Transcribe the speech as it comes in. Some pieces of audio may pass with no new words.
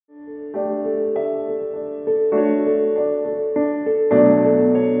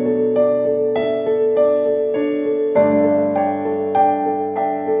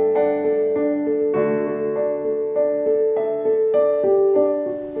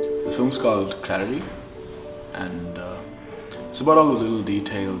The film's called Clarity, and it's about all the little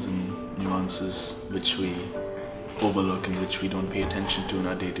details and nuances which we overlook and which we don't pay attention to in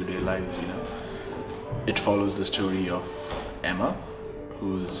our day-to-day lives, you know. It follows the story of Emma,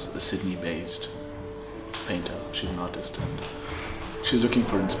 who's a Sydney-based painter. She's an artist and she's looking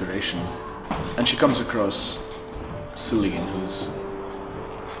for inspiration, and she comes across Celine, who's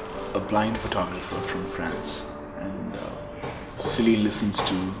a blind photographer from France, and so Celine listens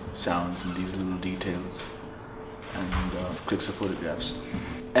to sounds and these little details and clicks her photographs.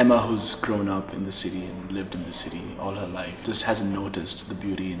 Emma, who's grown up in the city and lived in the city all her life, just hasn't noticed the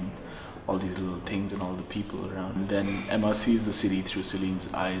beauty in all these little things and all the people around. And then Emma sees the city through Celine's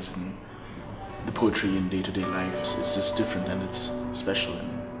eyes, and the poetry in day-to-day life is just different and it's special,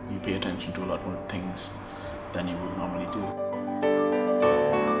 and you pay attention to a lot more things than you would normally do.